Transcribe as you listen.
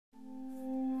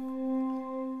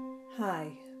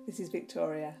Hi, this is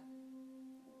Victoria.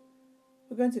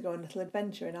 We're going to go on a little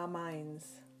adventure in our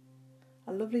minds.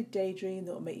 A lovely daydream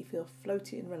that will make you feel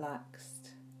floaty and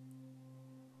relaxed.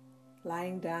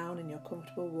 Lying down in your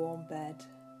comfortable warm bed.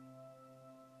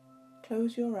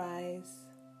 Close your eyes.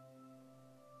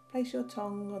 Place your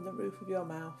tongue on the roof of your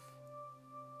mouth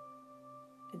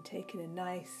and take in a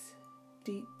nice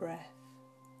deep breath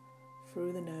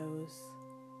through the nose,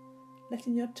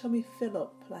 letting your tummy fill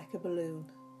up like a balloon.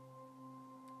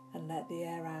 And let the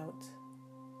air out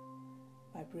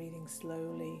by breathing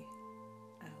slowly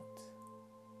out.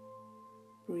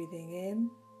 Breathing in,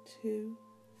 2,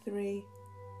 3,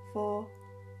 4,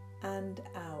 and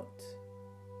out,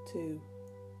 2,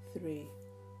 3,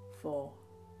 4.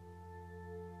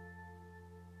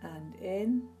 And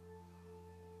in,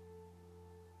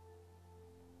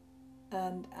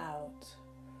 and out.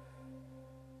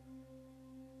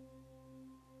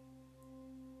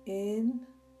 In,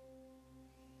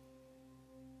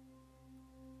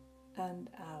 and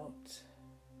out.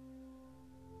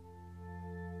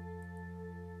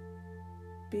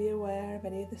 Be aware of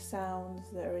any of the sounds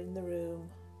that are in the room.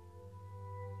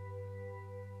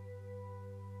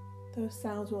 Those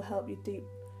sounds will help you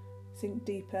sink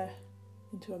deeper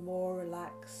into a more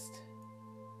relaxed,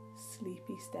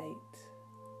 sleepy state.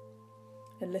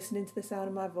 And listening to the sound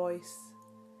of my voice,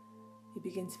 you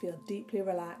begin to feel deeply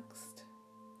relaxed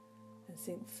and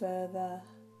sink further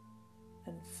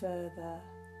and further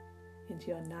into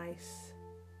your nice,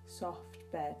 soft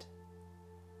bed.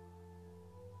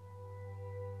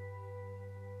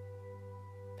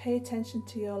 Pay attention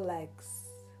to your legs.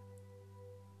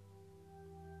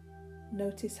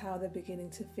 Notice how they're beginning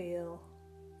to feel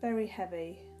very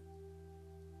heavy.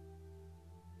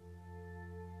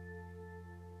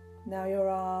 Now your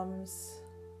arms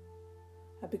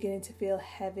are beginning to feel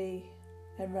heavy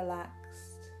and relaxed.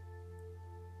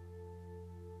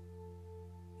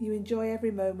 You enjoy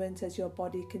every moment as your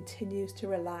body continues to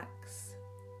relax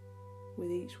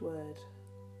with each word.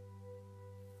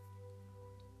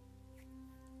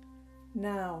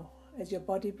 Now, as your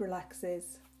body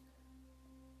relaxes,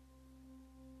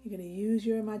 you're going to use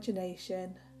your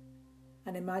imagination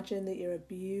and imagine that you're a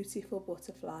beautiful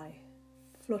butterfly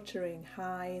fluttering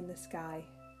high in the sky.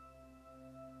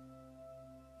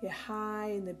 You're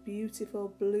high in the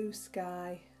beautiful blue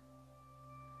sky.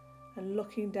 And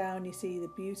looking down, you see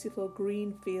the beautiful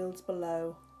green fields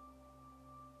below.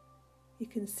 You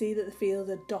can see that the fields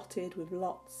are dotted with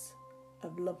lots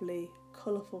of lovely,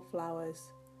 colourful flowers,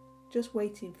 just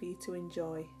waiting for you to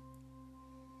enjoy.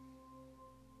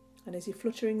 And as you're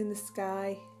fluttering in the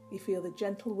sky, you feel the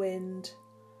gentle wind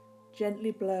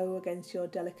gently blow against your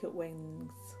delicate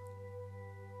wings.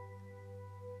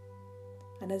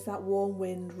 And as that warm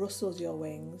wind rustles your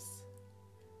wings,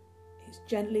 it's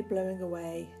gently blowing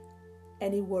away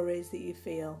any worries that you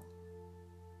feel.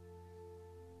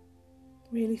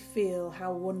 Really feel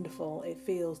how wonderful it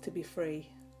feels to be free.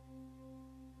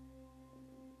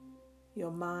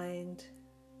 Your mind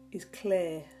is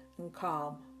clear and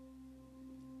calm.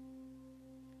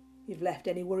 You've left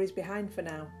any worries behind for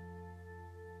now.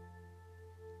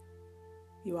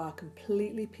 You are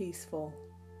completely peaceful.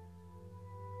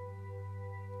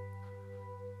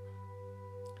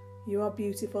 You are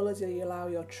beautiful as you allow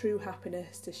your true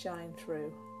happiness to shine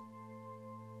through.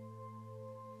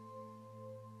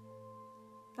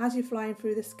 As you're flying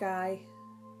through the sky,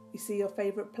 you see your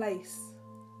favourite place.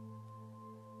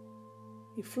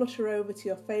 You flutter over to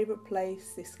your favourite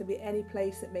place. This can be any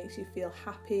place that makes you feel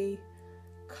happy,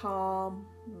 calm,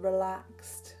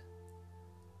 relaxed.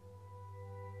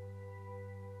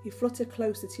 You flutter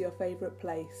closer to your favourite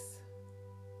place.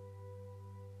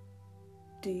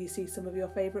 Do you see some of your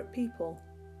favourite people?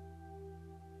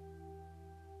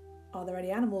 Are there any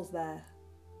animals there?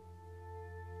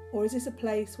 Or is this a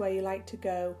place where you like to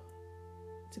go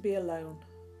to be alone?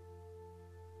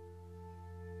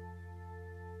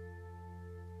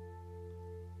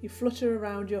 You flutter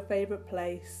around your favourite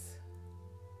place.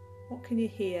 What can you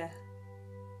hear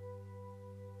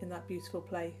in that beautiful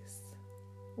place?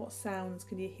 What sounds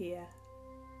can you hear?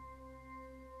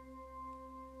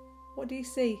 What do you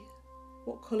see?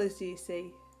 What colours do you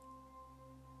see?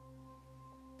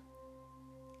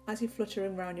 As you're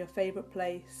fluttering around your favourite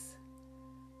place,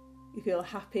 you feel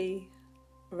happy,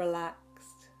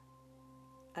 relaxed,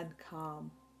 and calm.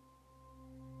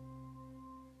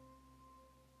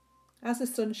 As the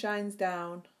sun shines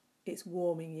down, it's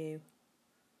warming you.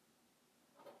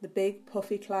 The big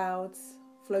puffy clouds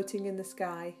floating in the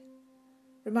sky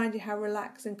remind you how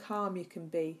relaxed and calm you can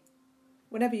be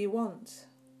whenever you want,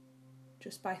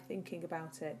 just by thinking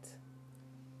about it.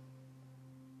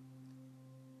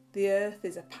 The earth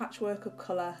is a patchwork of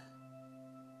colour,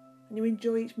 and you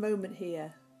enjoy each moment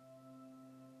here,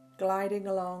 gliding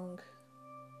along,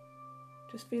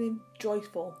 just feeling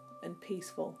joyful and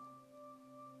peaceful.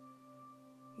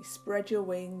 You spread your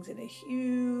wings in a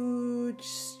huge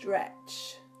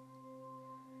stretch.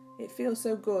 It feels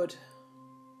so good.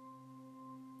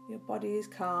 Your body is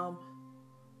calm.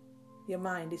 Your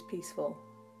mind is peaceful.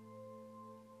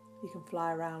 You can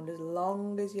fly around as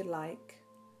long as you like,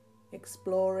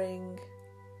 exploring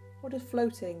or just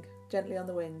floating gently on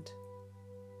the wind.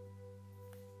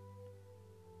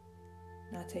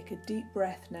 Now take a deep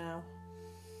breath now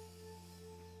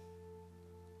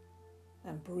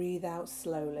and breathe out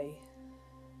slowly.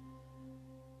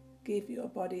 Give your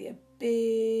body a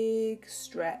big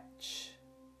stretch.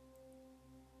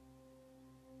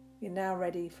 You're now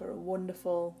ready for a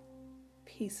wonderful,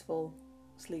 peaceful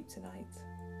sleep tonight.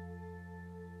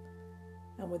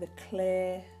 And with a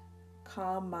clear,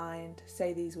 calm mind,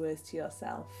 say these words to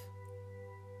yourself.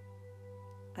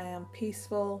 I am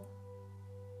peaceful,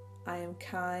 I am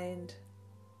kind,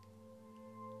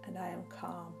 and I am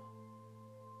calm.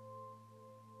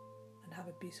 And have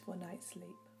a beautiful night's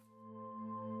sleep.